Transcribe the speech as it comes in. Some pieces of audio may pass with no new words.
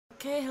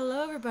Okay,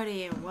 hello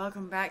everybody, and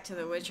welcome back to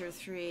The Witcher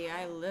 3.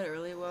 I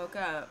literally woke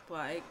up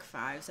like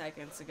 5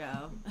 seconds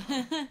ago.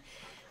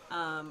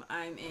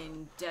 I'm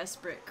in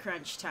desperate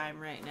crunch time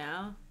right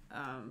now.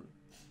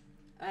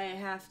 I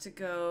have to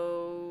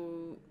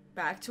go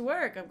back to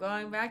work. I'm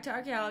going back to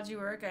archaeology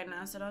work. I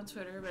announced it on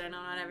Twitter, but I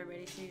know not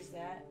everybody sees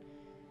that.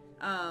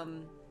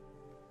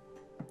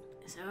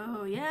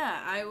 So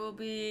yeah, I will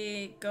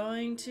be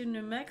going to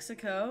New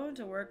Mexico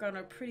to work on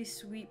a pretty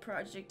sweet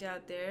project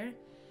out there.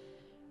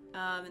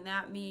 And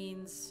that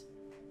means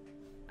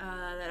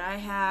that I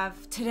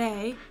have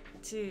today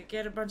to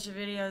get a bunch of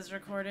videos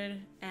recorded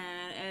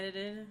and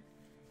edited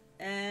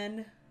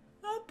and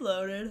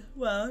uploaded.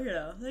 Well, you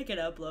know, they can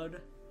upload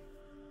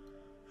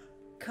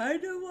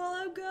kind of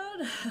while I'm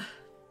gone.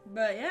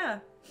 But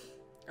yeah.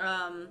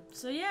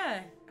 So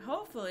yeah,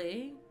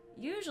 hopefully,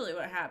 usually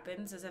what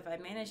happens is if I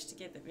manage to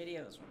get the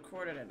videos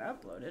recorded and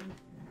uploaded,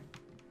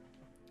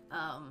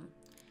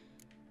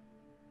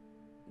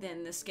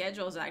 then the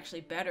schedule is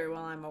actually better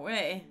while I'm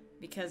away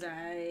because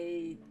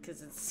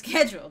it's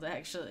scheduled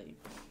actually.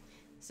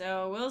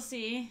 So we'll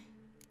see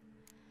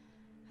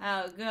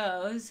how it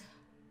goes.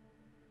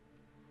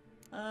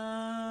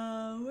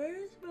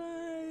 Where's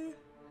my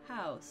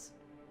house?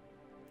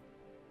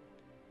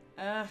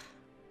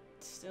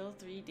 Still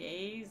 3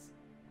 days.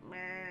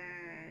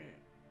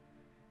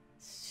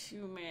 It's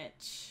too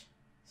much.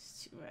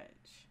 It's too much.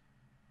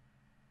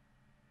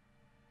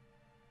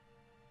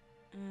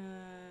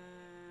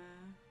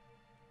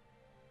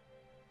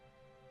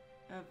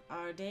 Of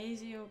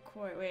Ardazio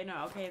Court. Wait,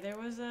 no, okay, there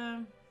was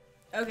a...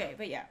 Okay,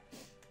 but yeah.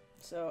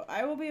 So,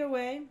 I will be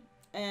away,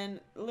 and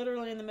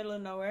literally in the middle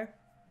of nowhere.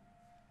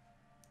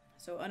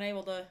 So,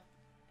 unable to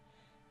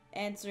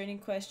answer any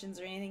questions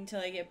or anything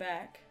till I get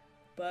back.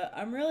 But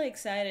I'm really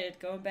excited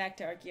going back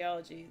to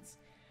archaeology.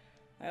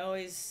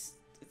 It's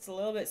a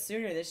little bit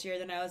sooner this year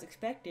than I was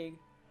expecting.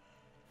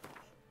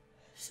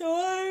 So,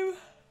 I'm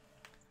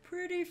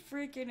pretty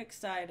freaking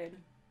excited.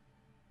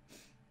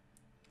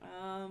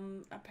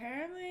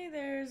 Apparently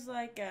there's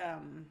like,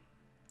 an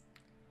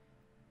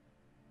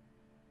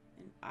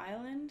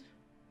island,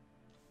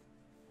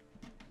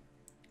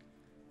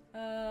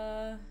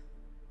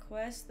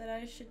 quest that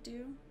I should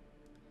do.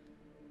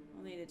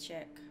 I'll need to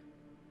check.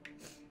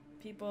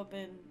 People have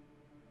been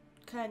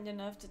kind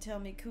enough to tell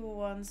me cool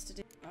ones to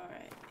do.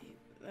 Alright,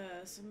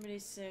 somebody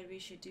said we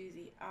should do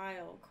the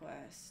Isle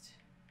quest.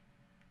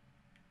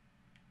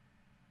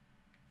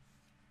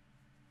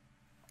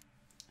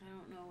 I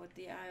don't know what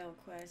the Isle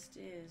quest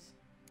is.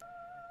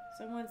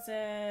 Someone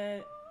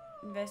said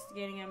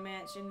investigating a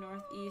mansion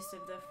northeast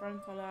of the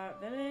Francolat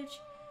village,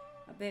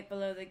 a bit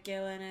below the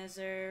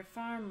Gillenezer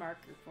farm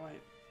marker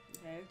point.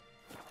 Okay.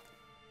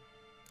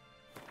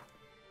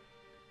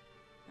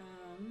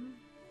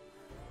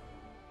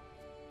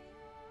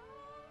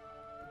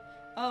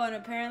 Oh, and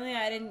apparently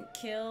I didn't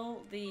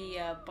kill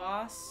the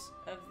boss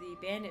of the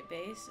bandit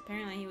base.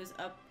 Apparently he was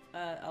up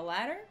a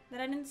ladder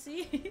that I didn't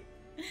see.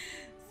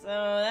 So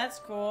that's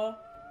cool.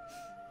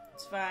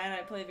 It's fine.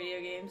 I play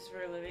video games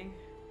for a living.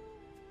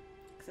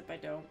 Except I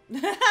don't.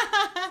 A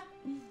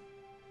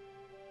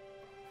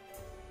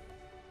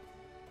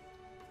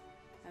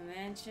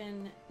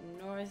mansion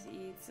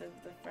northeast of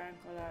the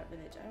Francolat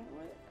village. I don't know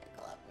where the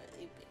Francolat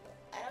village is.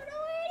 I don't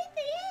know where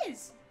anything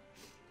is.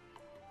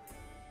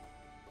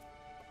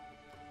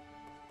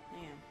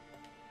 Hang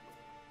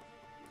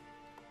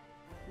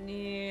on.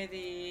 Near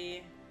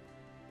the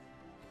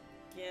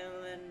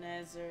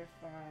Gillenezer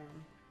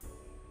farm.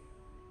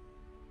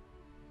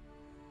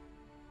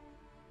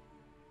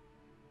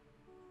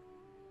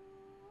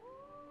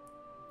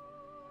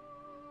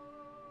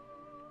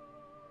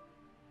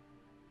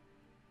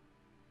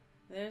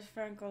 There's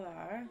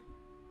Francolar.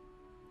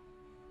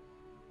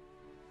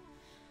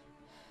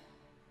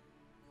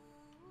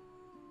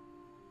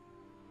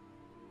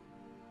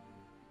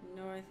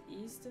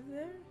 Northeast of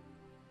there?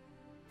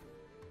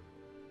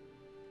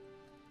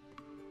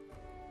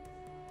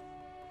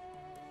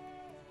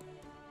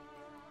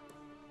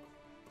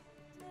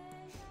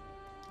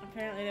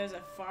 Apparently there's a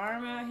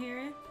farm out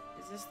here.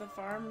 Is this the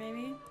farm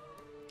maybe?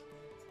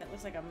 That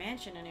looks like a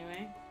mansion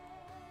anyway.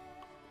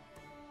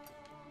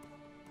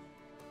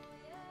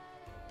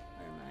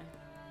 Where am I?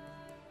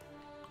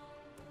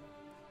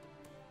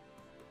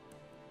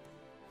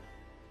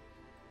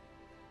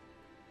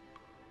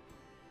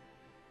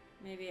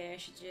 Maybe I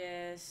should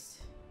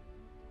just...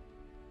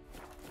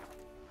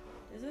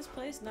 Does this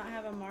place not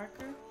have a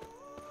marker?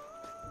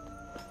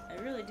 I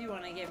really do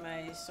want to get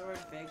my sword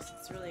fixed.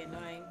 It's really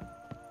annoying.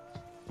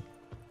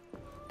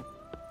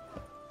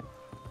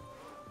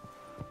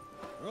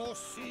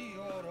 Rossi,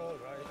 you're all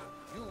right.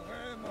 You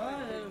wear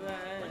my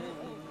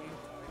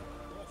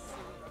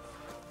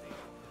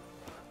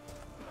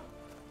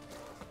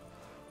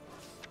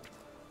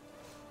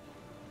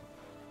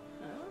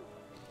Huh?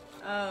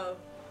 Oh.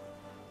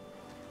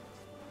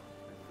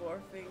 Four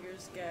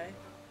Fingers guy.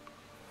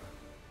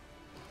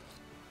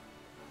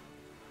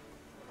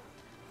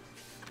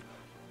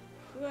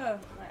 Whoa,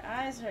 my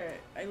eyes hurt.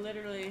 I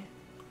literally...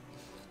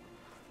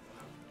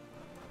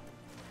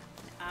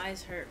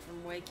 eyes hurt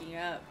from waking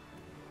up.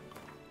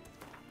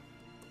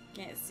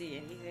 Can't see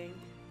anything.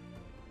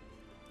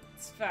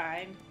 It's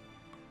fine.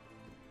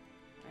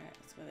 Alright,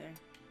 let's go there.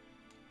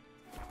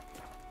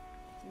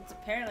 Since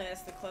apparently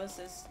that's the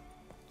closest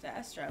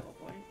fast travel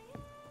point.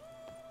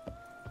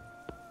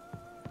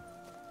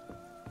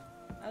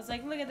 I was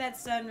like, look at that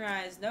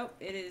sunrise. Nope,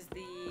 it is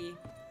the...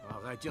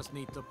 Oh, I just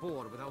need to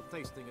pour without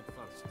tasting it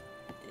first.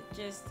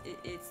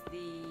 It's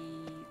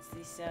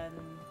the sun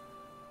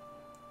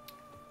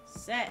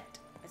set.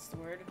 That's the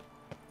word.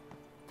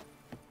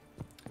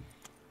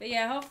 But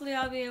yeah, hopefully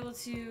I'll be able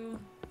to...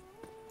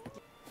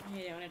 I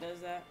hate it when it does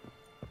that.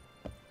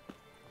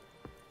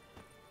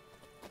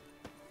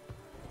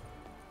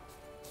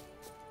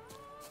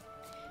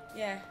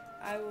 Yeah,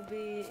 I will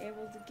be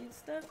able to get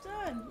stuff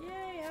done.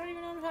 Yay, I don't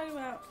even know what I'm talking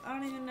about. I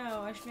don't even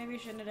know. Maybe I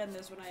shouldn't have done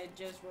this when I had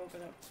just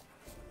woken up.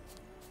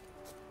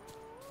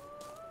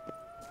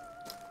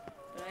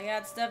 But I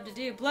got stuff to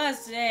do.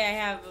 Plus, today I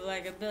have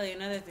like a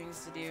billion other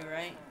things to do,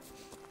 right?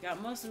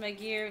 Got most of my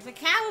gear. The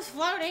cow is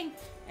floating!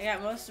 I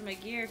got most of my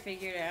gear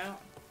figured out.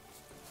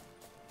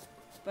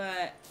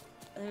 But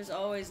there's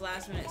always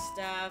last minute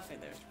stuff,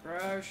 and there's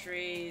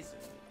groceries.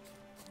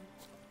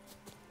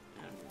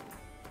 And,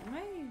 am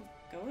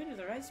I going to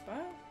the right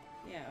spot?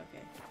 Yeah,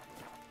 okay.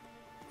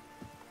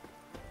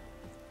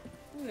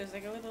 Ooh, there's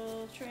like a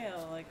little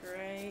trail, like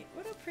right.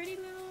 What a pretty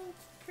little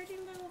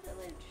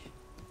village.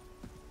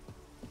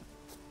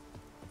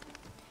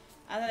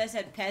 I thought I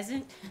said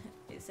peasant.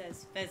 It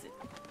says pheasant.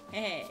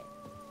 Hey,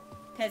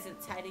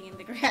 peasants hiding in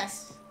the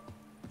grass.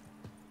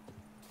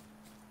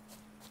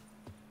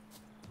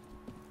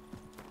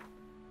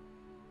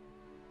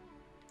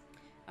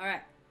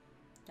 Alright,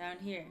 down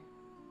here.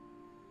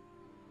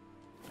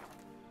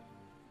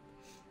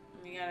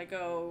 We gotta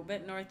go a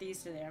bit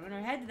northeast of there. I'm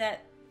gonna head to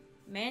that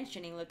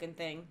mansion-y looking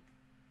thing.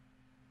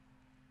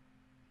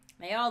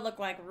 They all look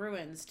like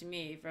ruins to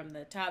me from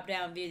the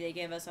top-down view they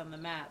gave us on the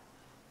map.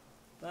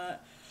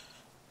 But,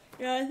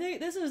 yeah, I think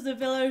this is the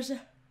village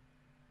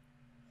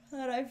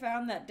that I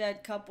found that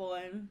dead couple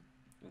in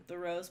with the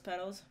rose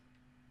petals.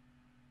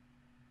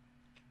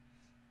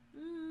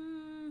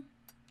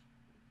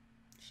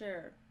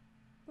 Sure.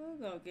 We'll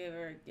go give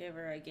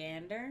her a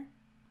gander.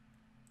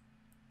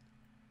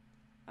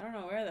 I don't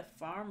know where the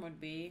farm would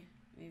be.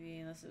 Maybe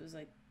unless it was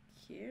like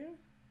here.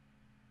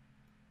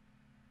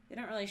 They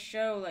don't really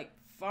show like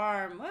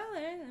farm. Well,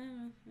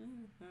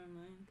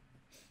 farmland.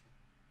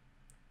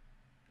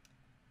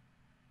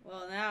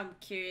 Well, now I'm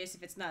curious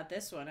if it's not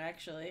this one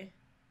actually.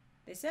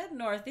 They said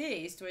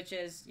northeast, which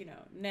is, you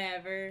know,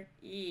 never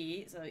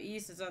east. So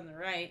east is on the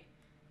right,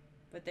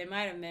 but they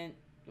might have meant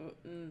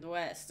the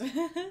west.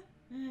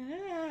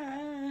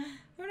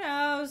 Who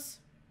knows?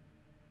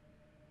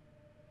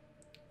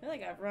 I feel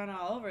like I've run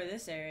all over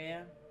this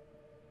area.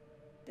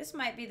 This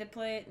might be the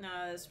place.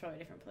 No, this is probably a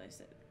different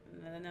place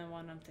than the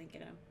one I'm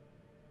thinking of.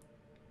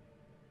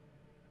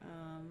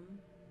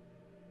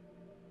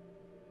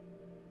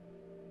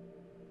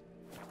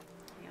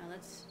 Yeah,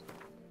 let's...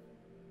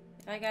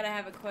 If I gotta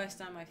have a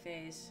quest on my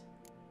face,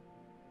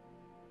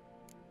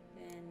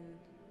 then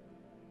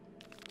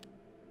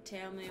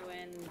tell me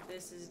when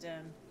this is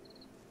done.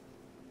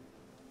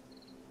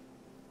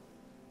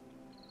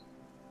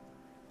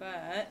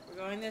 But we're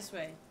going this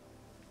way.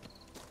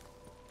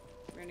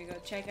 We're gonna go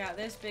check out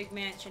this big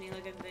mansion-y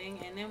looking thing,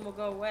 and then we'll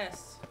go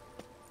west.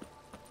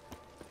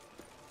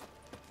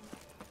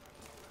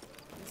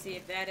 Let's see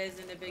if that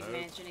isn't a big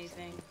mansion-y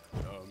thing.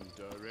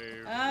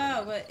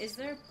 Oh, but is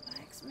there a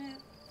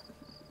blacksmith?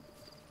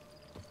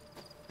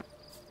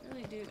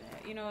 Really do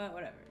that. You know what?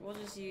 Whatever. We'll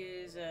just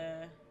use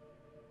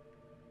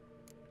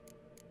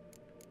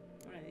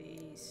one of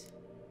these.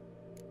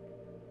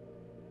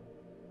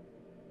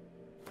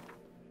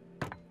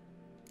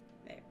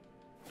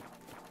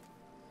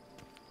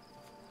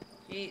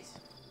 Jeez.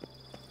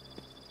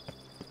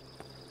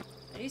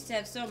 I used to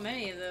have so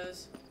many of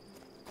those.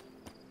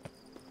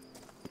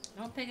 I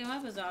don't pick them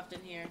up as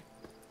often here.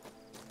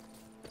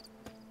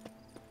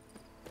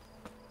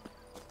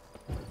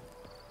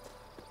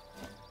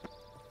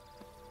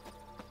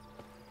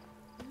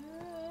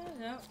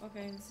 No,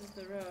 okay, this is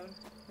the road.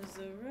 Does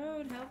the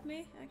road help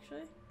me,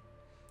 actually?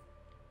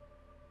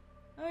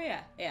 Oh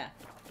yeah, yeah.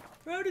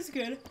 Road is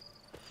good.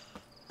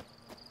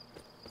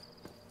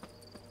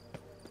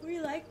 We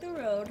like the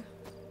road.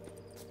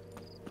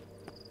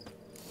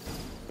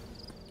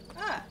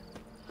 Ah!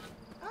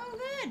 Oh,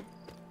 good!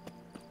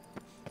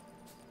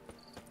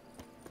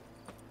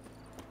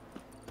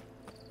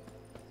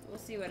 We'll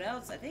see what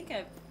else. I think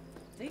I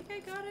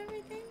got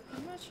everything?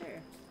 I'm not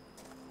sure.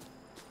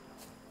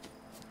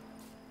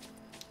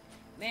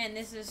 Man,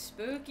 this is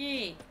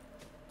spooky!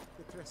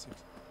 The dressings,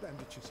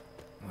 bandages.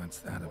 What's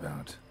that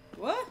about?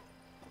 What?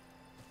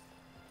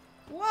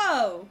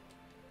 Whoa!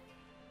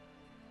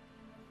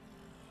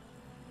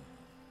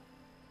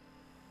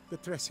 The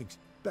dressings,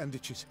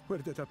 bandages. Where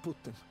did I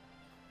put them?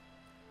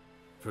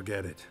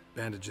 Forget it.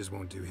 Bandages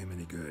won't do him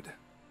any good.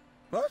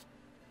 What?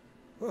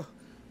 Oh,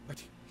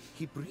 but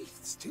he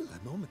breathed still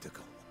a moment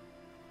ago.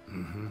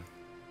 Mm-hmm.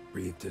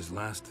 Breathed his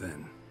last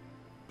then.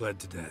 Bled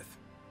to death.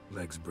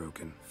 Legs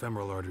broken.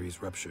 Femoral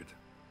arteries ruptured.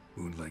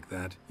 Wound like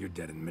that, you're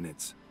dead in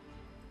minutes.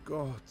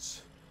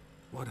 Gods.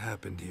 What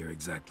happened here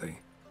exactly?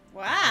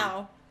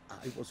 Wow. I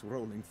was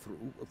rolling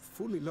through,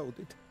 fully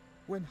loaded,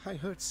 when I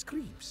heard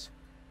screams.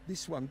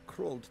 This one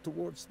crawled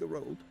towards the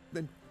road,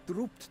 then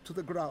drooped to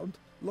the ground,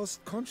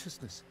 lost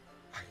consciousness.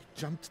 I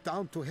jumped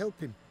down to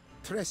help him,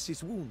 dress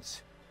his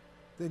wounds.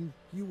 Then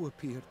you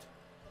appeared.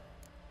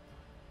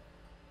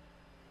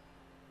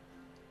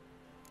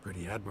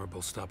 Pretty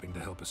admirable stopping to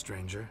help a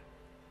stranger.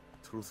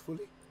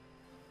 Truthfully,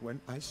 when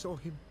I saw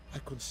him, I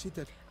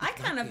considered... I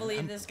kind of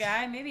believe this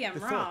guy. Maybe I'm the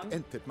wrong. thought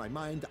entered my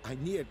mind. I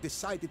near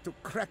decided to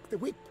crack the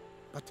whip.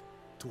 But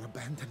to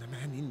abandon a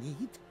man in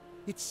need?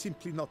 It's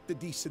simply not the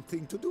decent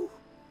thing to do.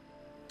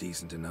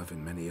 Decent enough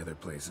in many other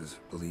places,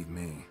 believe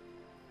me.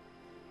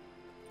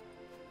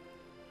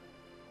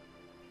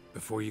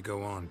 Before you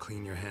go on,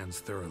 clean your hands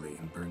thoroughly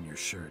and burn your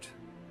shirt.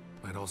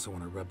 Might also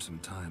want to rub some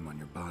time on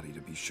your body to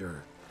be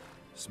sure.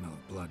 Smell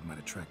of blood might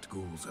attract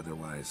ghouls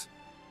otherwise.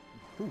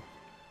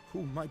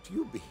 Who might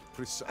you be,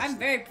 precisely? I'm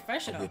very A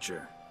professional.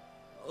 witcher.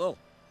 Oh.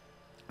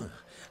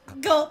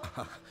 Gulp.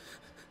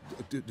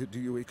 Do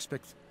you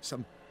expect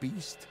some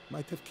beast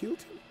might have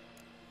killed him?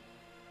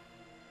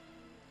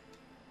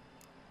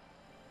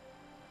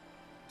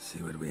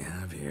 See what we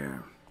have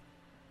here.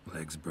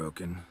 Legs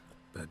broken,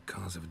 but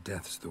cause of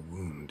death's the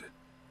wound.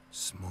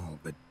 Small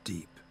but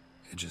deep,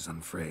 edges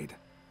unfrayed.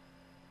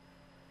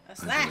 A Either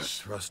a slash.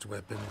 thrust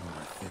weapon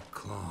or a thick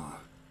claw.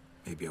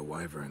 Maybe a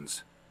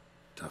wyvern's.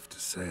 Tough to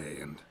say,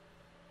 and...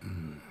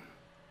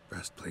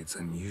 breastplate's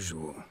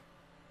unusual.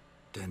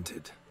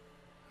 Dented.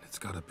 It's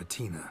got a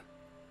patina.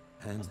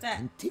 An that?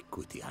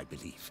 antiquity, I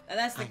believe.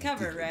 That's the I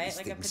cover, deal in right? these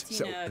Like a things,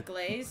 patina so,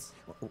 glaze.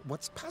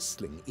 What's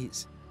puzzling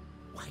is,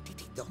 why did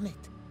he done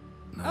it?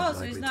 Not Oh,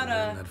 so he's likely not to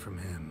learn a- that from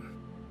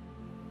him.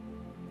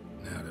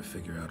 Now to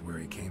figure out where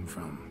he came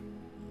from.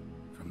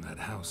 From that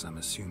house, I'm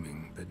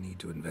assuming, but need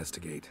to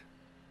investigate.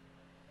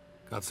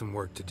 Got some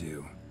work to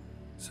do.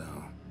 So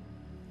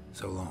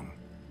long.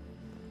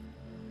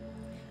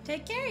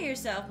 Take care of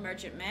yourself,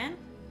 merchant man.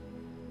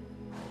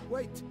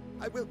 Wait,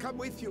 I will come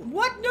with you.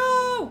 What?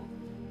 No!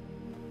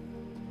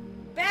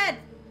 Bad.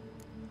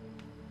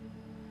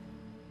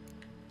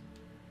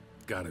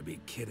 Gotta be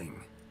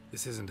kidding.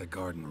 This isn't a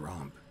garden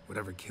romp.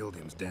 Whatever killed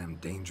him's damn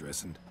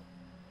dangerous and...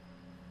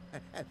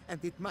 And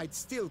it might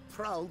still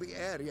prowl the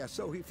area,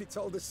 so if it's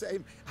all the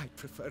same, I'd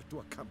prefer to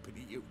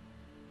accompany you.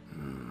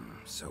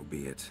 So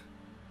be it.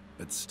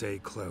 But stay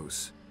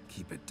close,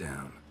 keep it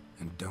down,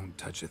 and don't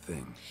touch a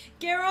thing.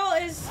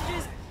 Geralt is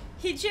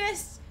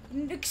just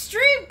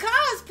extreme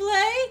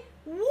cosplay.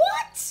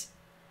 What?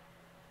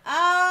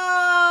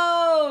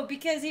 Oh,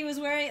 because he was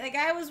wearing, the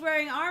guy was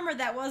wearing armor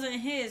that wasn't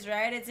his,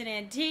 right? It's an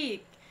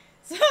antique.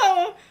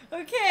 So,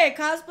 okay,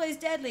 cosplay's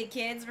deadly,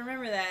 kids.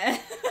 Remember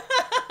that.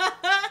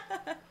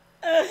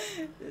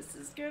 This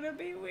is gonna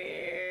be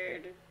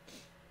weird.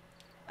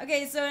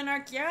 Okay, so in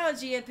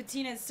archaeology, a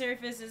patinaed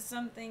surface is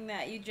something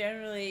that you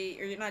generally,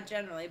 or not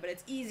generally, but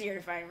it's easier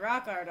to find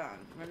rock art on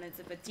when it's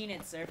a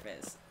patinaed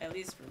surface, at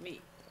least for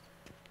me.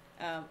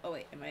 Oh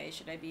wait,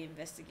 should I be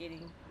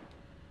investigating?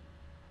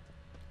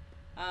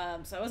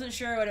 So I wasn't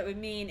sure what it would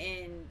mean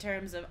in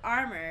terms of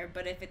armor,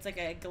 but if it's like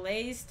a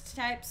glazed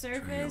type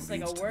surface, Trail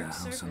like a leads to work the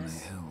house on the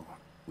surface, hill.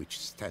 Which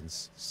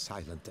stands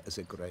silent as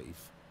a grave.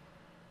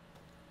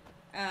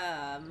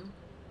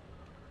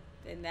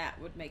 then that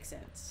would make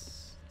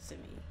sense to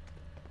me.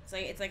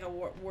 It's like a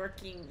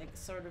working, like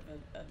sort of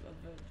a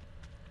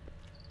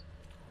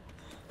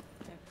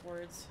type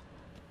words.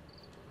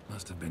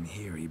 Must have been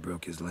here he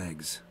broke his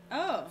legs.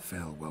 Oh.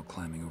 Fell while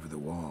climbing over the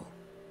wall.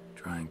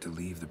 Trying to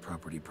leave the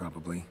property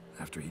probably,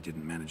 after he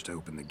didn't manage to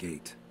open the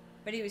gate.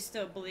 But he was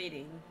still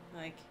bleeding.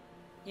 Like,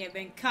 he had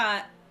been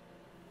caught,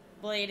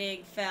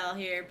 bleeding, fell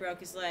here,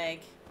 broke his leg.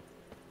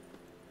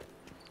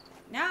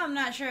 Now I'm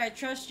not sure I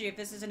trust you if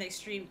this is an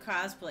extreme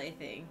cosplay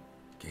thing.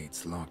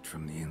 Gate's locked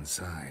from the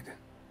inside.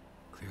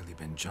 Clearly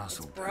been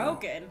jostled. It's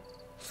broken.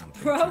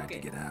 Something broken. tried to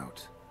get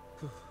out.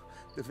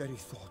 The very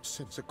thought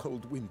sends a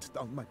cold wind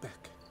down my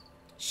back.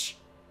 Shh.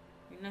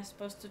 You're not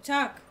supposed to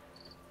talk.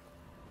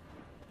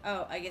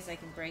 Oh, I guess I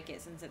can break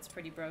it since it's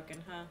pretty broken,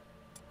 huh?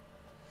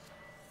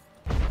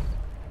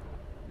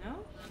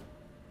 No?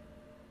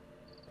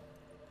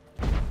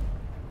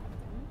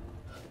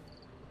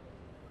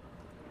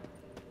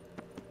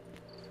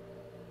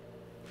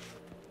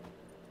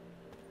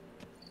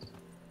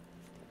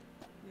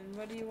 Then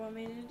what do you want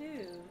me to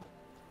do?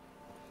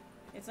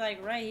 It's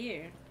like right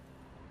here.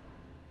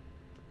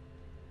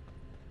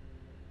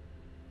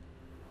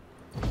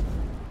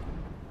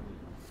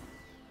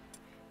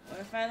 What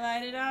if I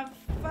light it on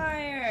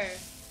fire?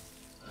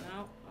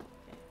 No.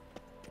 Okay.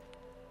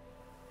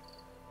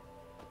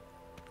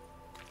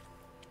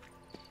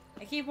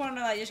 I keep wanting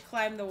to like just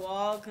climb the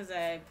wall because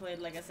I played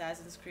like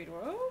Assassin's Creed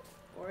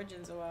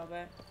Origins a while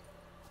back.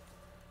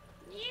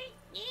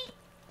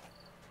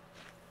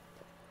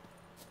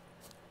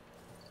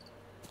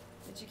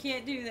 But you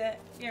can't do that.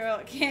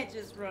 Geralt can't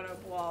just run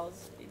up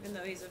walls, even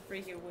though he's a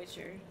freaking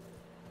witcher.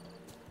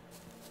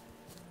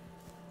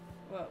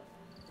 Whoa.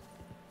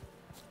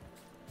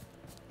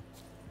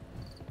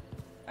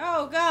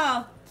 Oh,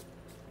 God!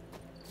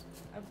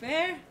 A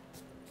bear?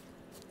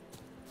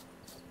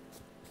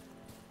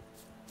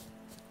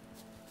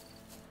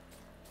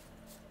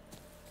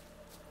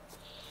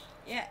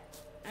 Yeah.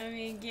 I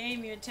mean,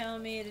 game, you're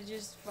telling me to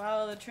just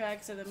follow the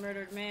tracks of the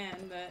murdered man,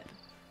 but...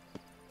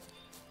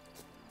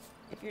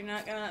 if you're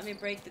not gonna let me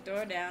break the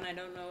door down, I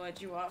don't know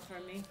what you want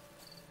from me.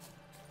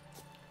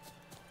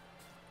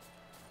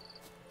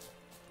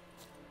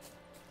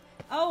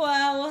 Oh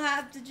well, we'll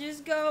have to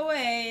just go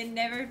away and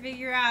never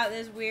figure out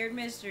this weird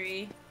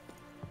mystery.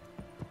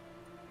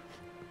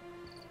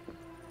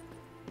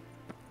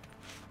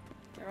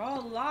 They're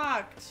all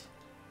locked.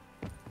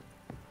 What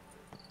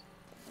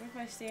if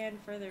I stand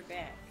further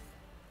back?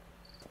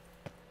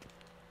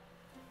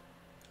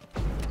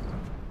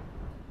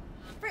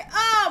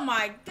 Oh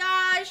my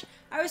gosh!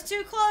 I was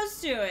too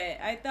close to it.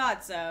 I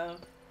thought so.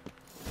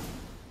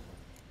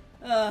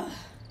 Ugh.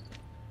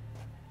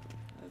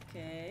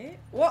 Okay.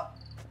 What?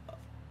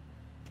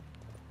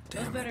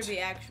 Those better be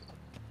actual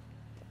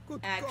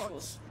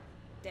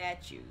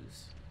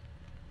statues.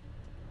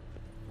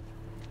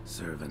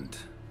 Servant,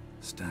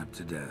 stabbed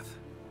to death.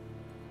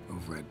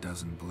 Over a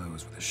dozen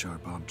blows with a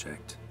sharp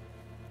object.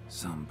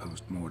 Some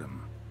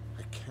post-mortem.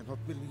 I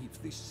cannot believe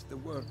this is the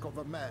work of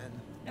a man.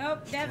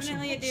 Nope,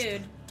 definitely a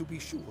dude. To be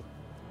sure.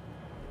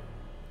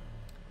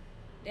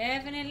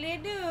 Definitely a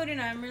dude, and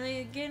I'm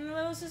really getting a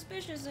little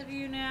suspicious of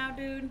you now,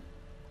 dude.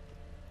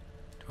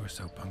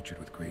 Torso punctured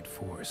with great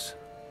force.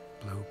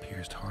 Blow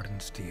pierced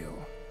hardened steel.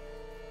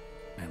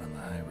 Man on the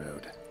high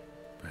road.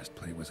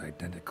 Breastplate was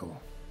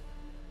identical.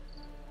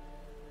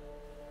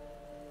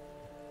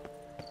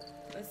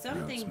 But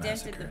something Rhodes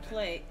dented the massacred.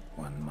 plate.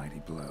 One mighty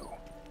blow.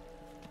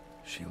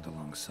 Shield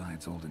along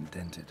sides old and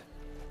dented.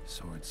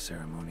 Sword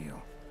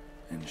ceremonial.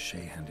 And Shea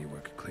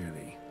handiwork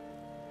clearly.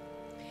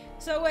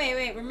 So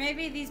wait, were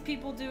maybe these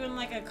people doing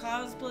like a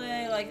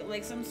cosplay,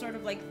 like some sort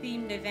of like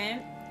themed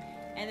event?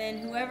 And then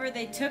whoever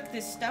they took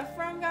this stuff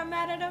from got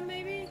mad at them,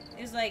 maybe?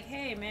 Is like,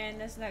 hey man,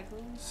 that's not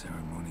cool.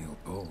 Ceremonial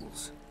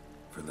bowls.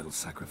 For little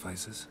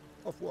sacrifices?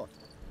 Of what?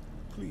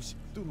 Please,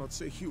 do not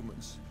say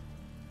humans.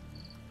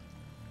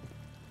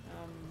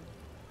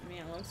 I mean,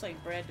 it looks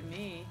like bread to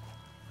me.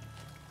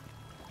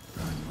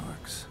 Burn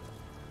marks.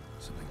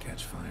 Something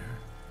catch fire.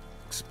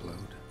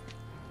 Explode.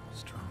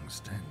 Strong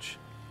stench.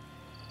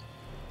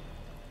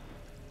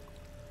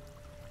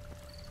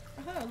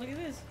 Oh, look at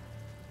this.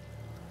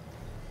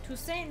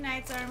 Toussaint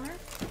Knight's armor.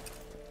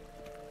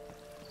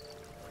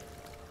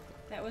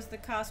 That was the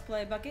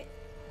cosplay bucket.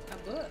 A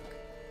book.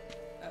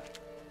 Oh.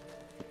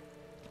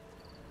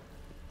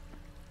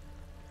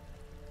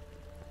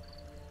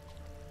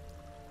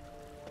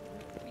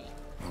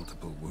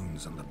 Multiple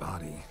wounds on the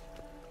body.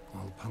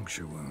 All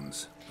puncture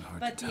wounds, but hard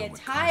But to the tell what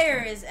attire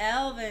caused them. is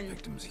Elven.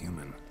 Victim's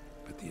human,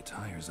 but the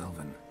attire's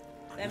Elven.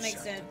 That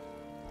makes sense.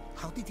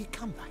 How did he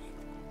come by?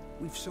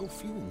 We've so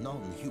few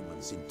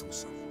non-humans in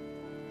Tucson.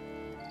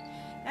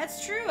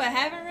 That's true. I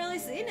haven't really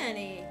seen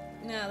any.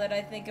 Now that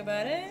I think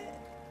about it,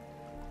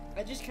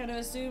 I just kind of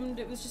assumed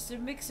it was just a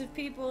mix of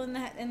people in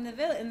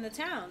the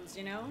towns,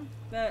 you know,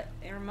 but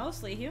they're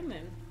mostly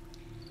human.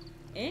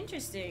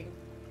 Interesting.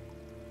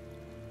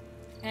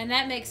 And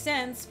that makes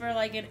sense for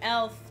like an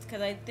elf,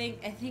 because I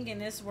think in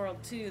this world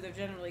too, they're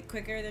generally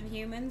quicker than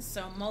humans,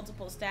 so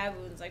multiple stab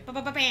wounds, like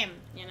bam,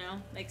 you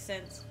know, makes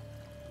sense.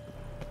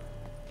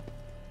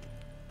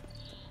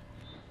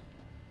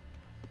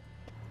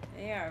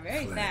 They are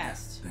very Fled,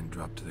 fast. Then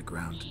dropped to the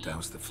ground to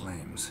douse the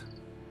flames.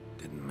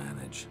 Didn't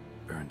manage.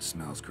 Burnt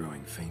smells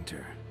growing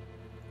fainter.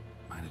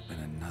 Might have been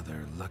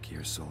another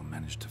luckier soul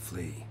managed to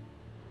flee.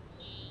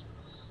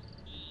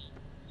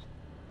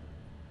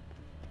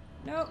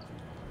 Nope.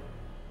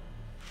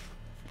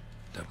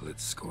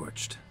 Doublet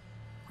scorched.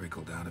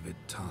 Wriggled out of it,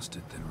 tossed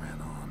it, then ran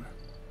on.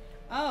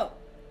 Oh,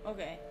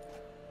 okay.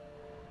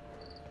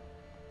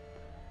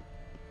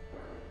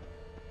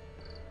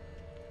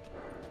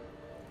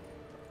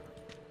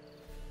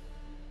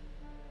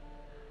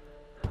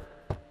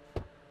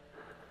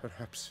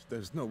 Perhaps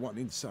there's no one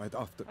inside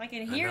after. I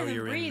can I hear know them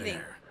you're in breathing.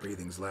 there.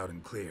 Breathing's loud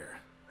and clear.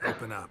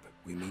 Open up.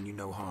 We mean you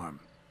no harm.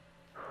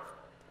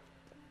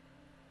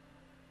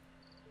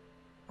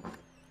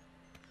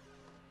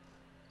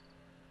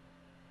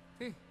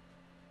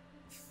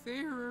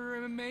 They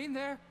remain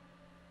there?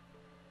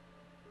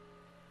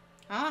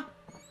 Huh?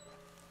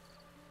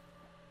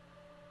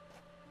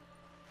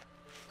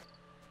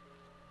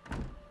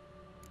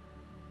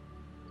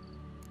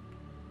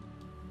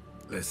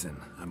 Listen,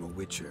 I'm a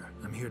witcher.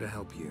 I'm here to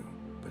help you.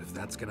 But if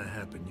that's gonna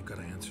happen, you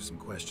gotta answer some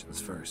questions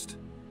first.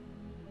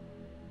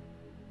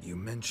 You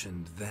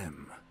mentioned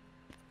them.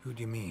 Who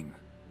do you mean?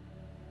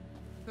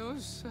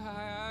 Those,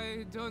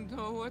 I don't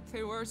know what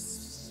they were.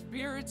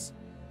 Spirits.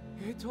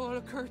 It all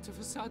occurred of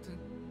a sudden.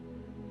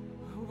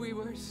 We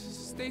were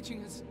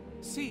staging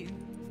a scene.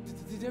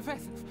 The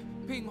event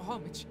of paying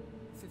homage.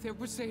 There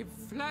was a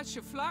flash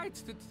of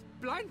light that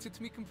blinded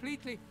me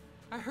completely.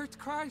 I heard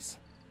cries,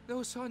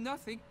 though saw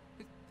nothing.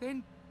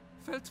 Then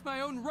felt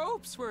my own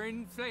robes were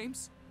in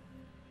flames.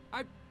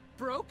 I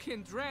broke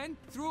and ran,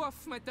 threw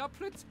off my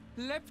doublet,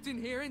 leapt in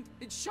here and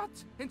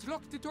shut and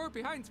locked the door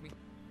behind me.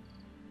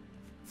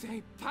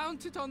 They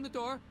pounded on the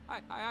door.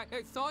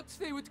 I thought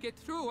they would get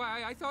through.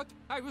 I thought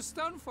I was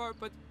done for,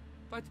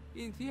 but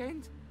in the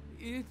end,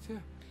 it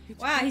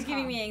wow, he's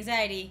giving me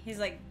anxiety. He's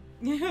like,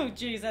 oh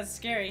jeez, that's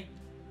scary.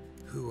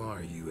 Who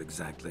are you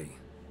exactly?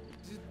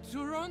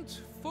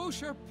 Durant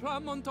Faucher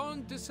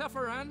Plamondon de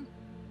Safaran,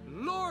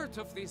 Lord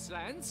of these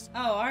lands.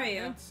 Oh, are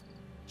you? And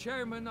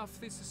Chairman of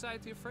the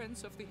Society of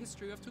Friends of the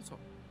History of Tucson.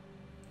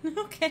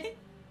 Okay.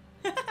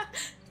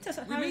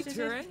 We meet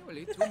here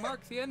annually to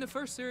mark the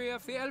anniversary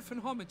of the Elven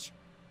homage.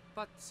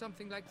 But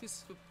something like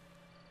this,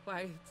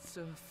 why, it's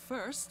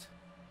first.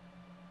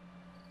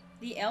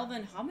 The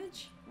Elven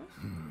homage?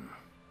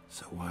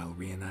 So while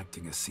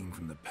reenacting a scene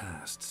from the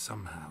past,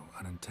 somehow,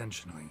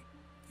 unintentionally,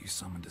 you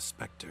summoned a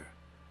specter,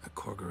 a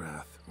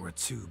Korgorath, or a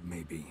tube,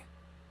 maybe.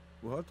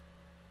 What?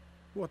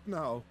 What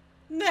now?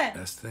 Meh.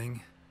 Best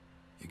thing?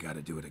 You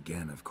gotta do it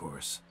again, of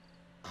course.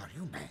 Are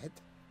you mad?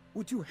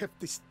 Would you have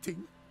this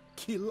thing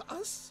kill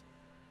us?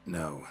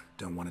 No,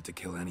 don't want it to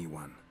kill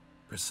anyone.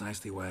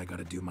 Precisely why I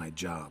gotta do my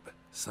job.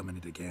 Summon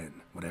it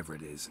again, whatever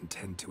it is, and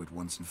tend to it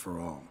once and for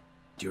all.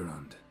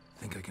 Durand,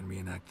 think I can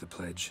reenact the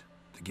pledge,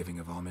 the giving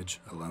of homage,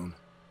 alone?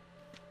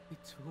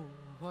 It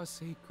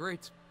was a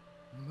great,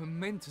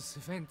 momentous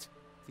event.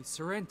 The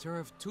surrender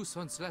of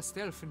Tucson's last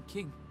Elven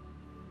king.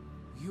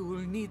 You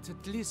will need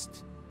at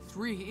least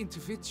 3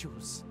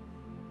 individuals.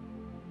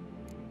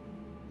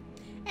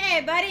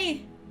 Hey,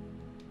 buddy!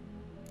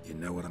 You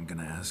know what I'm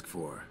gonna ask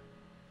for.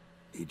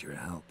 Need your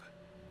help.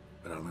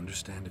 But I'll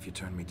understand if you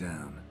turn me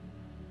down.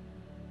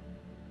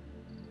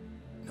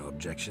 No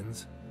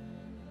objections?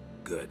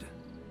 Good.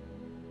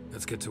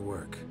 Let's get to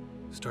work.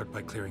 Start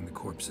by clearing the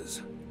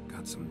corpses.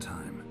 Got some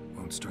time.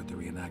 Won't start the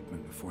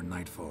reenactment before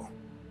nightfall.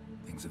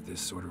 Things of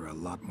this sort are a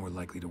lot more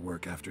likely to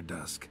work after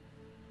dusk.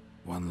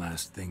 One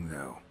last thing,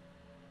 though.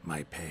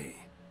 My pay.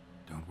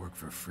 Don't work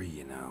for free,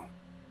 you know.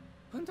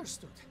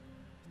 Understood.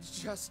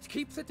 Just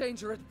keep the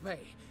danger at bay,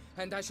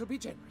 and I shall be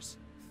generous.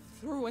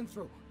 Through and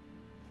through.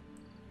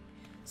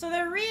 So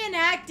they're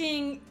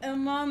reenacting a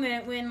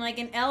moment when, like,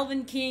 an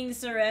Elven king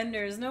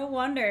surrenders. No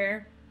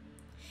wonder.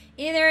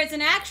 Either it's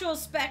an actual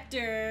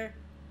specter,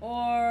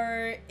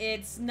 or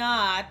it's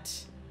not,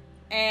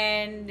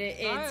 and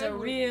it's a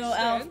real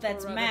elf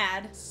that's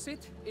mad.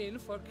 Sit in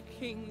for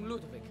King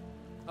Ludovic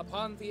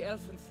upon the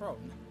elfin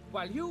throne,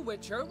 while you,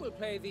 Witcher, will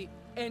play the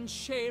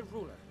Enche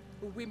ruler.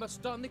 We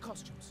must don the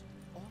costumes.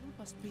 All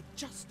must be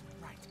just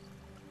right.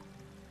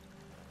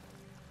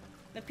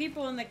 The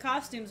people in the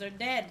costumes are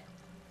dead.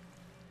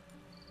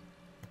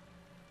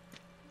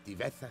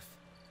 Divethef,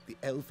 the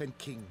Elven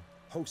king,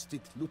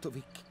 hosted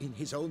Ludovic in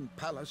his own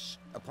palace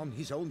upon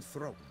his own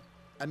throne,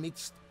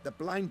 amidst the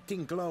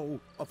blinding glow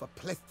of a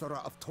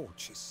plethora of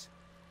torches.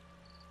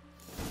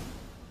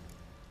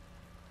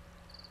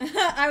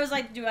 I was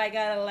like, do I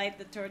gotta light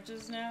the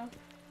torches now?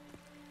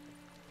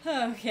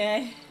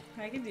 Okay,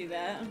 I can do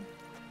that.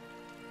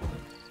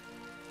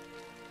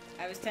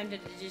 I was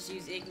tempted to just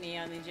use Igni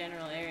on the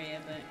general area,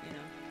 but, you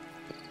know.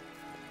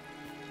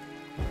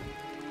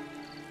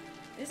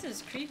 This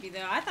is creepy,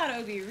 though. I thought it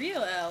would be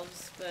real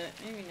elves, but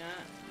maybe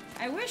not.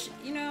 I wish,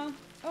 you know...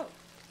 Oh.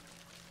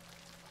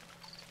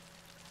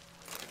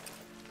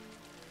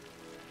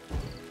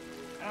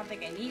 I don't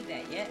think I need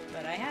that yet,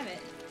 but I have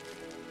it.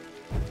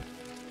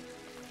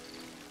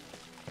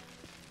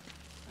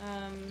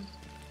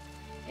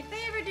 If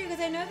they ever do, because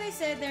I know they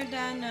said they're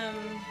done, oh.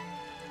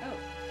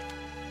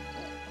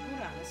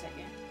 Hold on a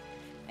second.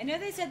 I know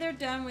they said they're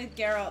done with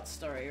Geralt's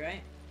story,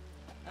 right?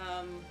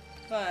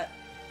 But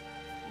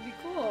it'd be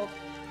cool.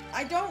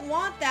 I don't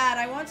want that.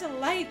 I want to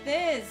light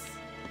this.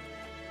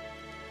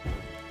 It'd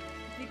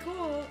be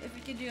cool if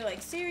we could do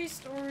like series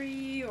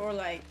story or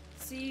like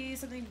see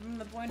something from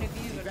the point of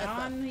view of a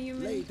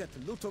non-human. Laid at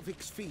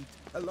Ludovic's feet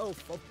a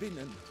loaf of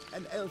binnen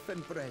and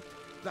elfin bread,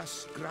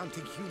 thus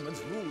granting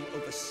humans rule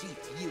over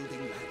seat-yielding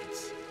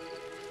lands.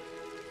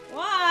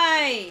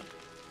 Why?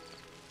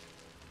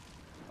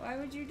 Why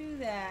would you do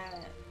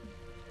that?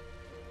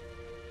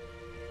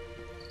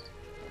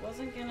 It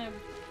wasn't gonna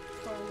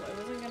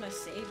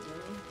save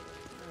them.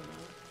 I don't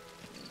know.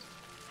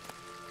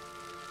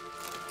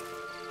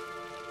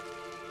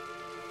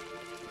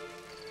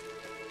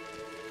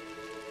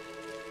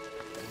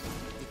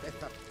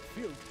 Divethef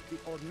filled the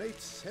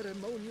ornate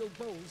ceremonial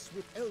bowls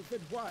with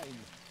elven wine.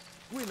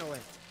 Winnow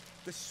it,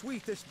 the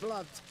sweetest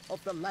blood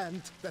of the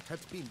land that had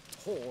been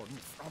torn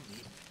from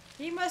him.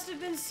 He must have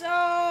been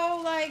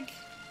so, like,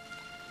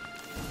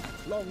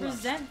 Long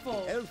resentful.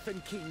 Last, the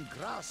Elfin King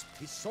grasped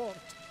his sword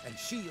and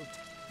shield,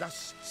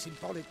 thus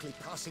symbolically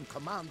passing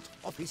command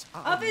of his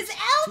armies. Of his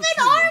elven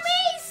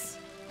armies?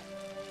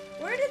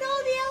 Where did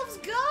all the elves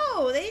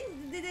go?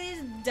 Did they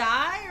just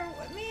die or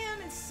what?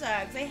 Man, it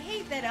sucks. I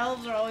hate that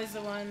elves are always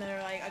the one that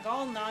are like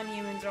all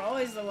non-humans are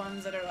always the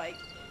ones that are like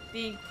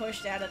being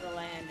pushed out of the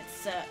land. It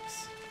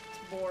sucks. It's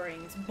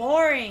boring. It's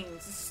boring.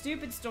 It's a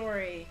stupid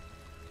story.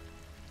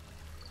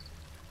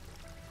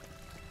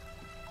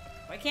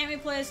 Why can't we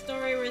play a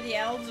story where the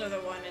elves are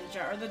the one in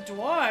charge? Or the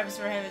dwarves,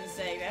 for heaven's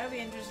sake. That would be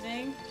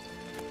interesting.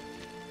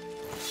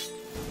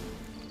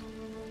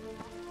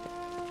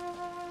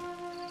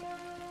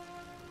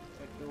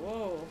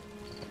 Whoa.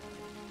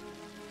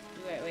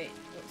 Wait.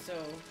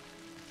 So,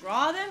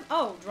 draw them?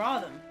 Oh, draw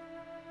them.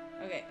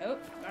 Okay. Oh,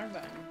 wrong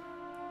button.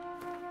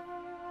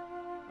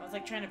 I was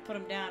like trying to put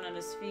him down on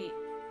his feet.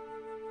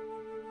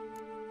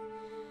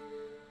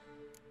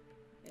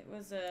 It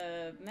was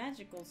a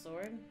magical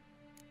sword.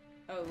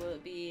 Oh, will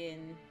it be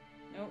in...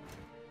 Nope.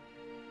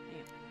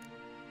 Hang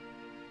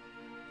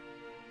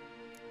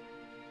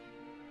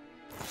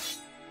on.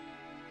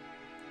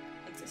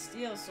 It's a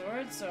steel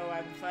sword, so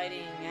I'm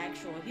fighting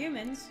actual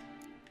humans.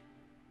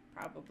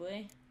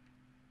 Probably.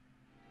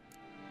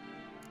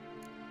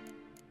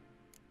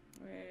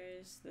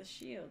 Where's the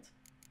shield?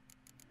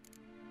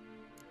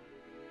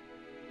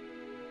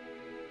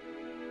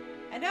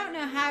 I don't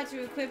know how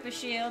to equip a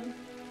shield.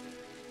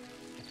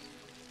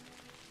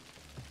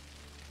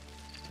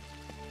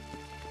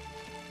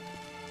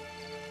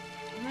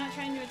 I'm not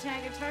trying to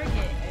attack a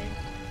target.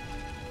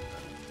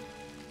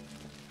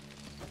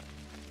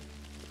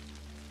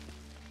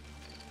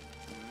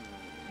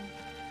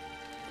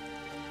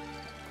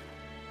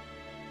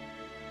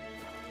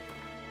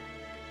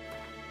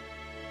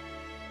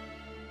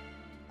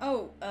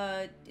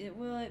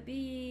 Will it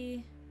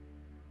be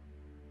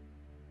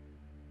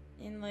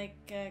in like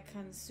a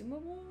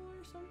consumable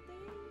or something?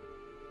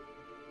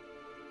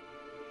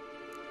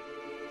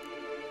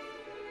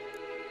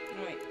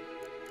 Oh, wait.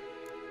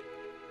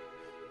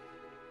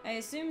 I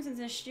assume since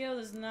a shield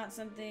is not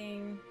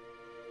something...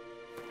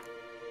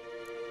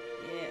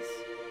 Yes.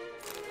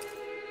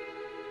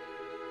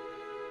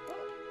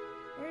 Oh,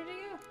 where did he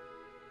go?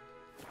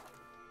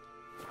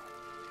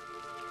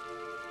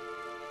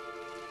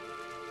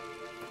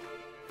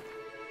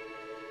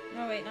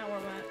 Oh wait, not where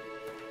I'm at.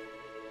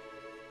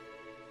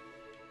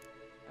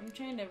 I'm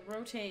trying to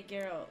rotate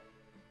Geralt.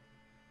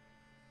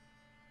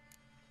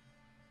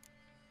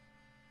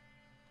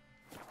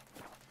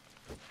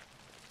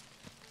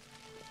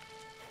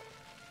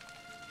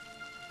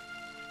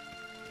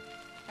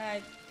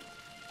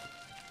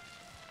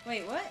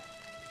 Wait, what?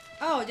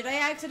 Oh, did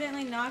I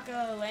accidentally knock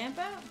a lamp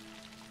out?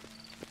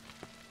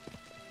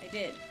 I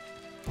did.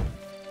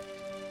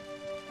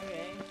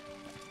 Okay.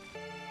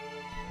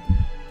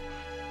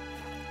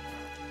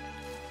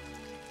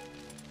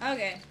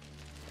 Okay.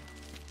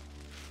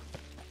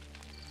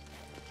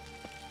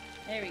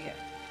 There we go.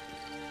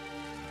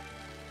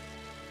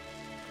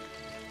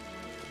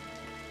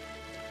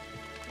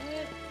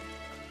 What?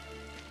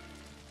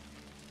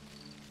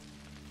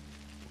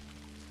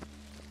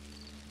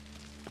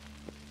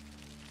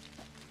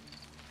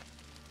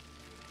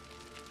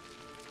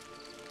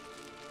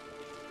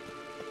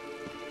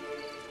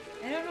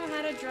 I don't know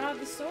how to draw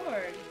the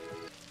sword.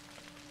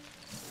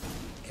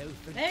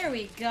 Elven, There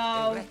we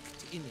go.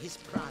 erect in his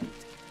pride,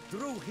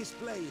 drew his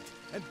blade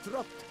and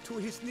dropped to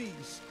his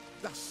knees,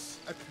 thus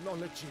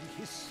acknowledging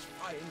his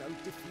final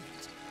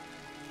defeat.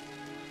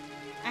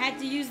 I had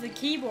to use the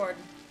keyboard.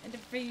 I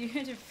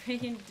had to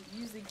freaking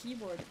use the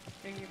keyboard to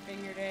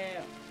figure it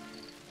out.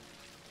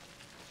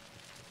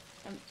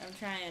 I'm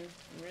trying.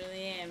 I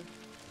really am.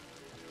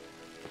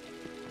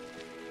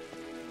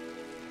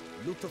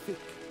 Ludovic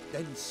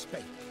then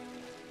spake.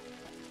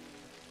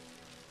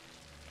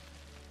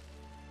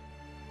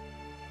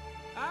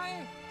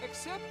 I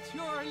accept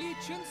your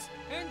allegiance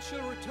and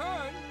shall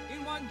return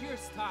in 1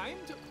 year's time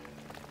to...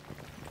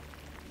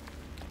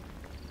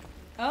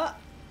 Oh!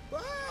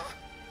 Ah!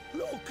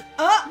 Look!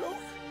 Oh! Look!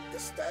 The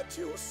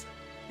statues!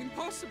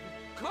 Impossible!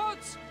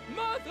 God's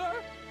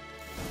mother!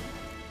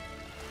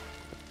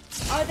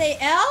 Are they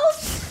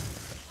elves?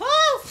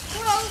 Oh!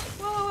 Whoa!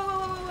 Whoa!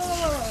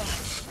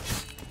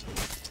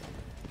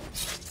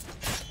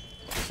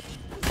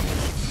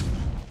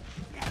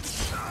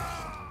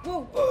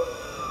 Whoa! Whoa! Whoa!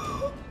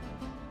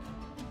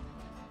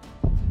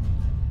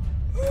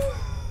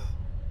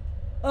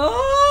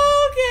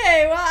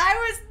 Okay, well, I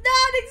was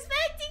not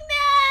expecting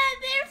that.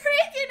 They're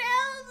freaking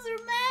elves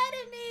are mad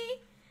at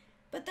me,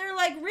 but they're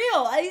like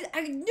real.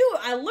 I knew.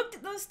 I looked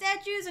at those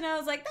statues and I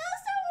was like,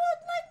 those don't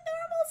look like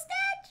normal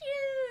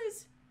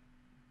statues.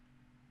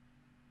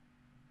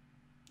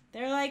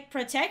 They're like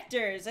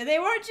protectors, and they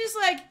weren't just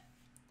like,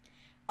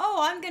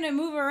 oh, I'm gonna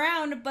move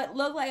around but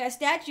look like a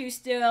statue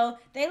still.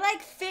 They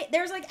like fit.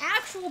 There's like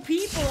actual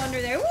people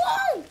under there.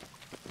 Whoa!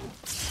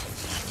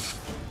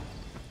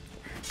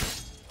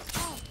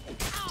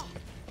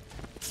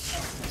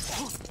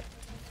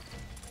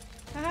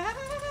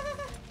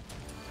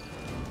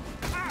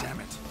 Damn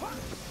it.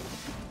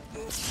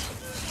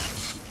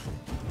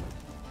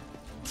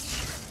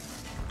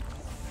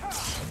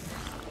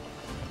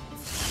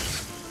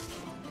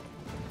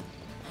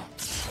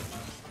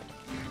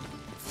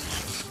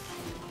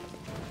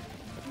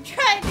 I'm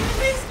trying to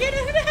just get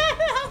it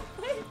out.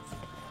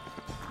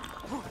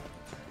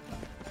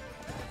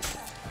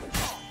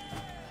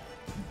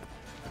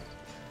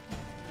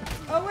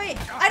 Oh wait,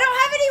 I don't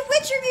have any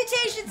Witcher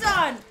mutations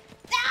on.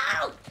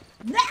 No!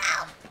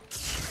 No!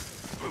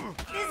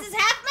 This is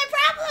half my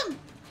problem!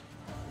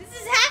 This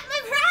is half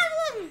my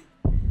problem!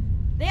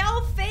 They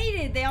all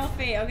faded. They all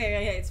fade.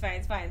 Okay, it's fine,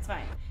 it's fine, it's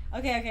fine.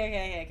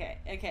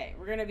 Okay.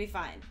 We're gonna be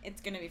fine.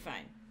 It's gonna be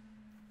fine.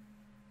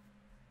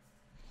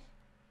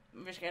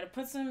 I'm just gotta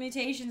put some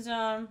mutations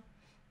on.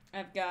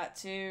 I've got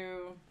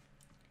to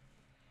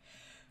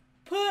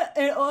put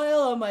an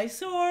oil on my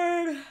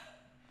sword.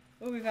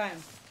 We'll be fine.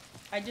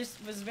 I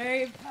just was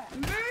very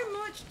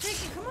much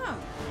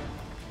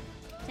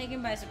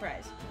taken by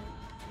surprise.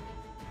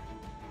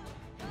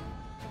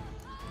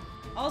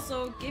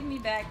 Also, give me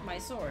back my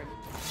sword.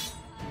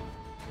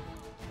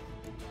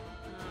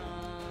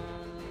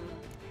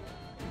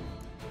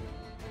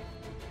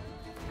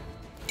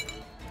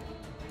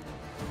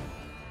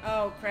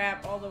 Oh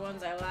crap, all the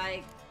ones I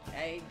like,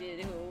 I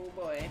did, oh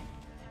boy.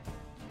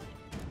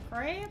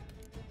 Crap?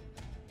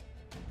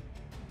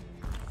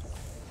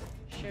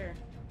 Sure.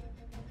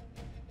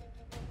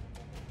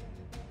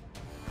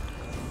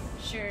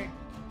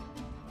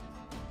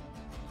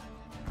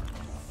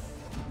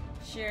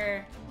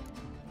 Sure.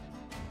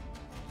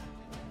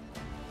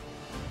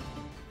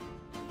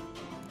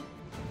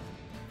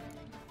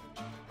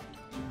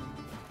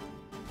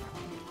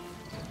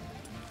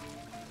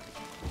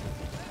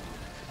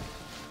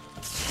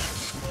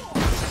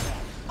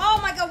 Oh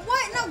my god,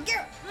 what? No,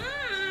 Garrett!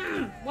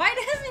 Why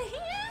doesn't he?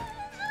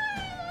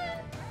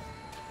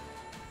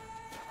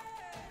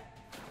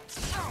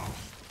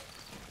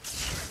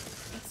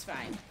 It's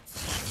fine.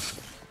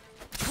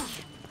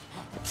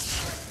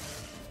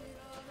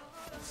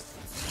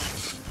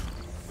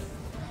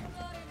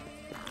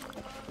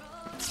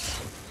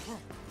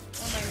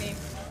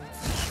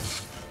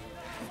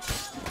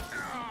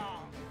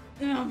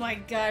 Oh my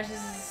gosh, this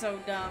is so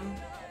dumb.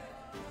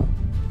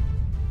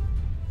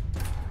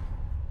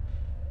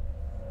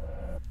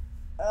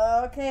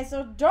 Okay,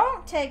 so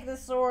don't take the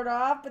sword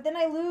off, but then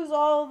I lose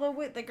all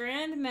the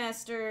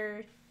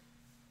Grandmaster.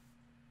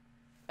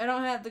 I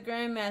don't have the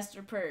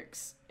Grandmaster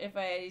perks if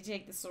I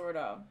take the sword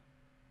off.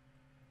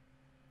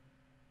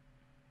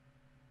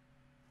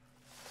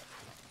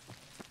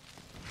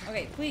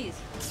 Okay, please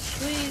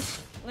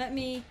let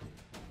me.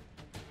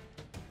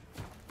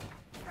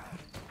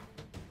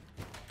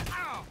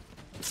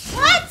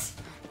 What?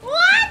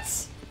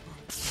 What?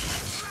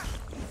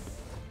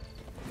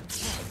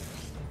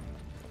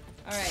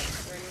 Alright,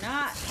 we're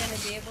not gonna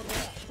be able to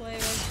play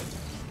with...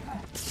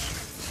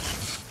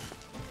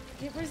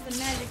 Where's the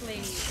magic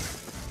ladies?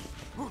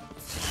 Oh,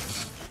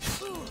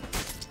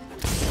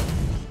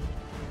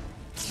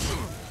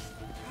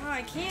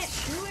 I can't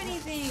do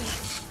anything!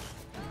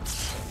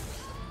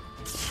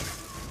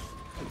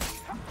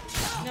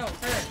 No,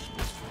 her.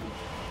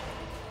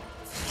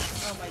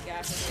 Oh my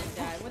gosh, I'm gonna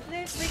die. What did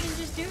they freaking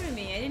just do to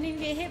me? I didn't even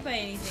get hit by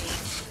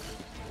anything.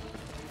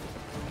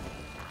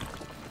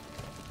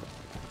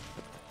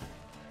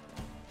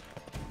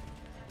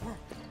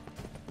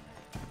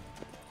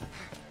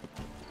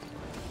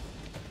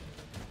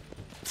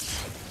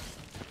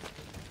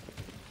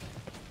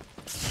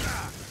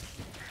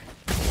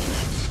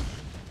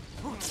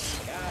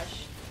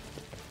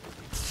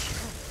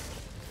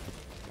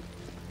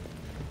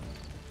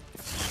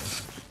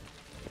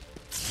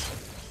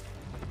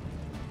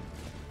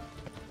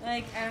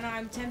 Like, I don't know,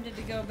 I'm tempted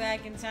to go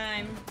back in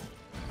time.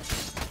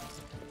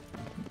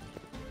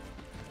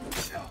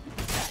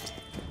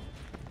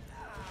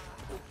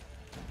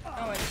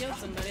 Oh, I killed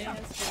somebody,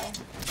 that's cool.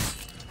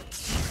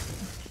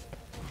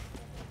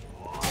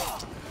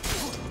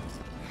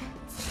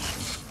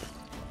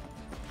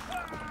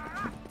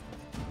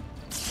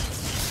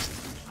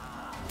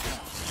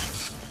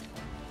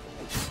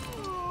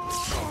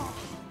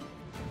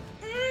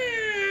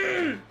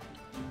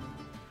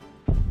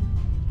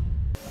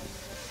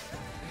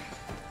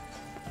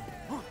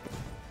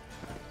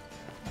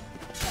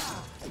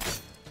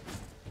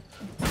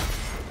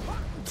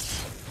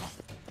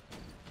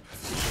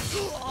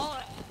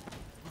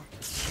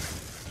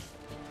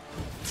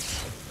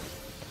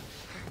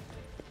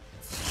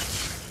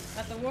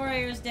 Got the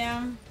warriors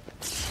down.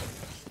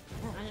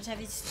 I just have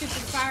these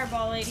stupid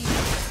fireball ladies.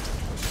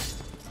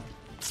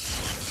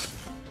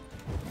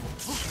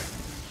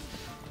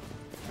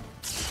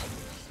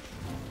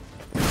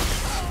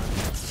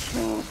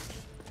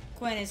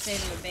 Quinn is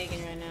saving the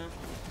bacon right now.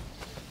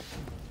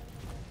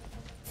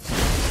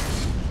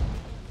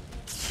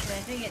 But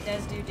I think it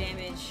does do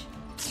damage.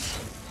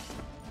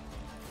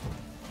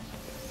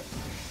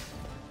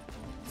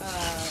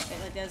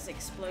 It does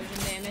explosion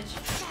damage.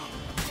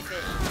 If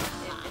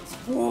it's...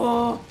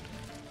 Whoa!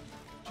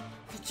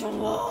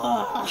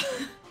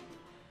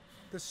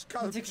 The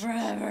scalps, took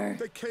forever.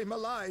 They came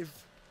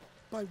alive.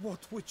 By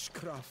what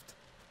witchcraft?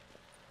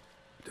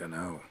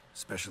 Dunno.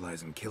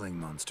 Specialize in killing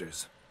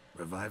monsters.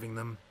 Reviving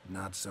them,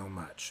 not so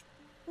much.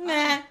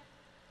 Meh.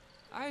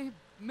 I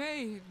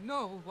may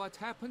know what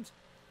happened.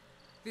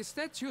 The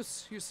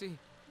statues, you see,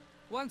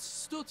 once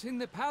stood in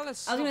the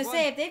palace. I was gonna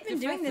say, if they've been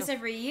doing this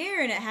every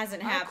year and it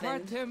hasn't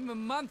happened. Quite a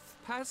month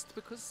passed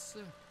because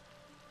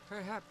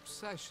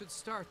perhaps I should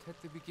start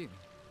at the beginning.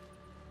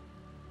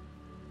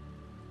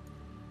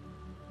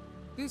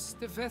 This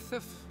the death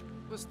of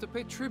was to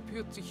pay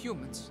tribute to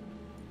humans,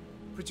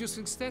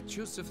 producing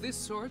statues of this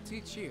sort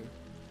each year.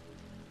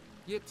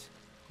 Yet,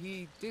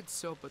 he did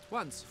so but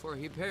once, for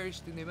he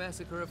perished in the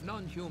massacre of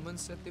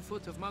non-humans at the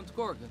foot of Mount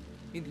Gorgon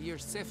in the year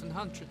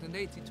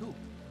 782.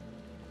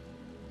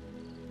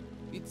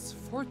 It's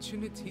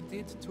fortunate he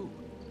did too,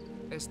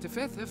 as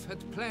Tefethef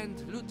had planned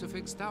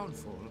Ludovic's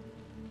downfall,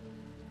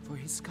 for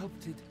he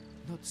sculpted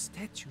not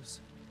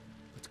statues,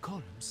 but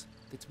columns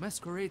that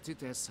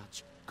masqueraded as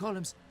such.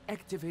 Columns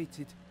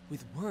activated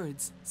with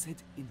words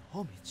said in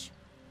homage.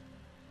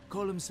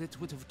 Columns that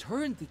would have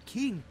turned the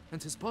king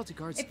and his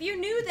bodyguards. If you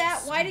knew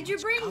that, why did you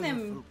much bring them?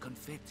 colorful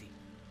confetti.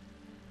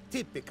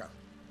 Typical.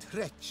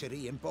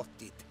 Treachery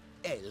embodied.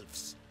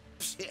 Elves.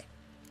 Psheh.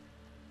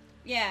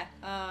 Yeah,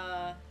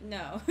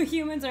 no.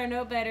 Humans are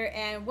no better,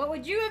 and what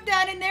would you have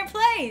done in their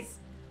place?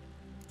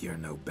 You're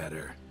no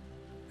better.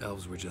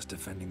 Elves were just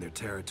defending their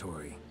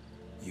territory.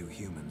 You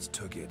humans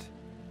took it,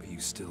 but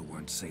you still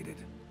weren't sated.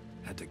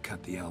 Had to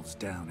cut the elves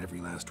down, every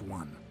last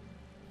one.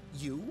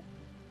 You?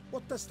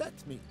 What does that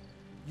mean?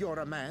 You're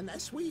a man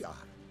as we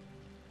are.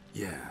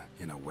 Yeah,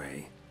 in a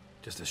way.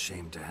 Just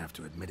ashamed to have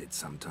to admit it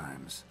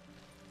sometimes.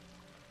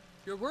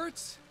 Your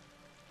words,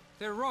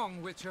 they're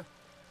wrong, Witcher.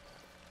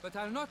 But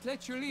I'll not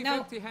let you leave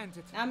Nope.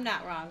 empty-handed. I'm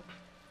not wrong.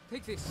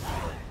 Take this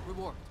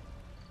reward.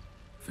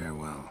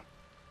 Farewell.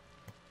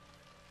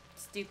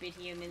 Stupid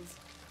humans.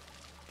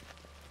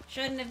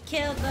 Shouldn't have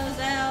killed those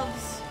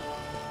elves.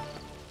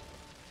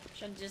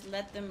 Should just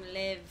let them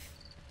live.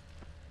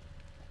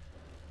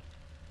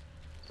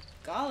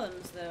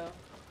 Golems, though.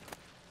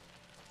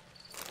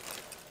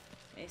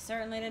 They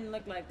certainly didn't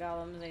look like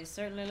golems. They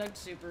certainly looked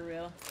super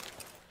real.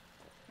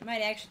 I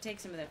might actually take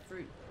some of that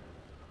fruit.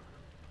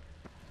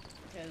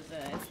 Because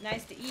it's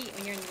nice to eat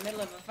when you're in the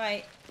middle of a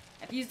fight.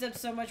 I've used up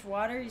so much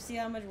water. You see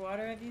how much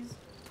water I've used?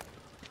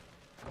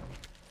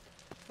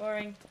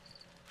 Boring.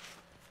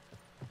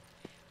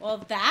 Well,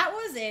 that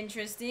was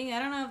interesting. I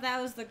don't know if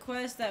that was the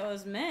quest that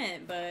was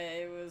meant, but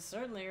it was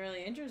certainly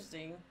really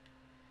interesting.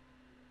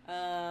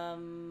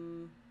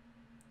 I'm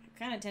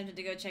kind of tempted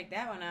to go check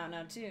that one out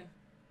now, too.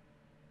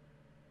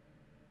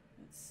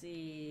 Let's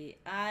see.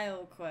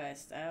 Isle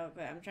quest.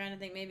 I'm trying to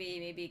think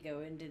maybe go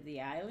into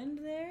the island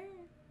there?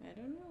 I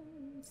don't know.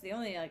 It's the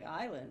only, like,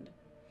 island.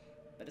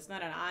 But it's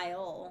not an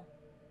isle.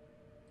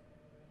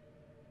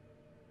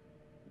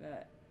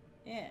 But,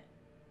 yeah.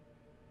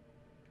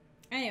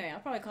 Anyway, I'll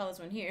probably call this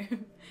one here.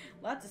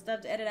 Lots of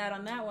stuff to edit out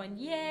on that one.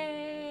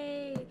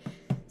 Yay!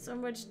 So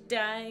much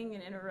dying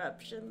and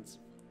interruptions.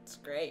 It's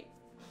great.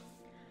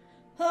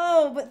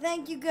 Oh, but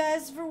thank you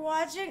guys for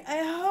watching. I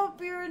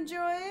hope you're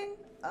enjoying.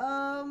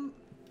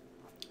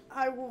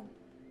 I will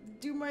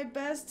do my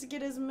best to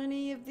get as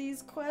many of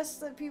these quests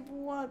that people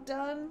want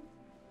done.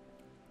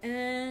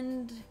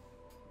 And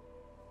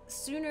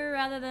sooner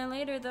rather than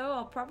later, though,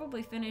 I'll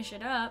probably finish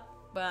it up.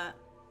 But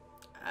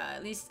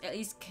at least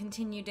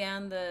continue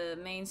down the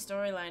main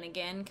storyline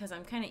again, because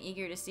I'm kind of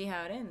eager to see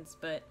how it ends.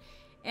 But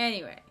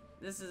anyway,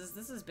 this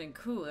has been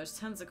cool. There's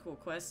tons of cool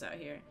quests out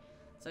here.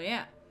 So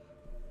yeah,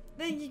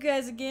 thank you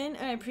guys again.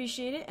 I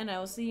appreciate it, and I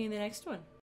will see you in the next one.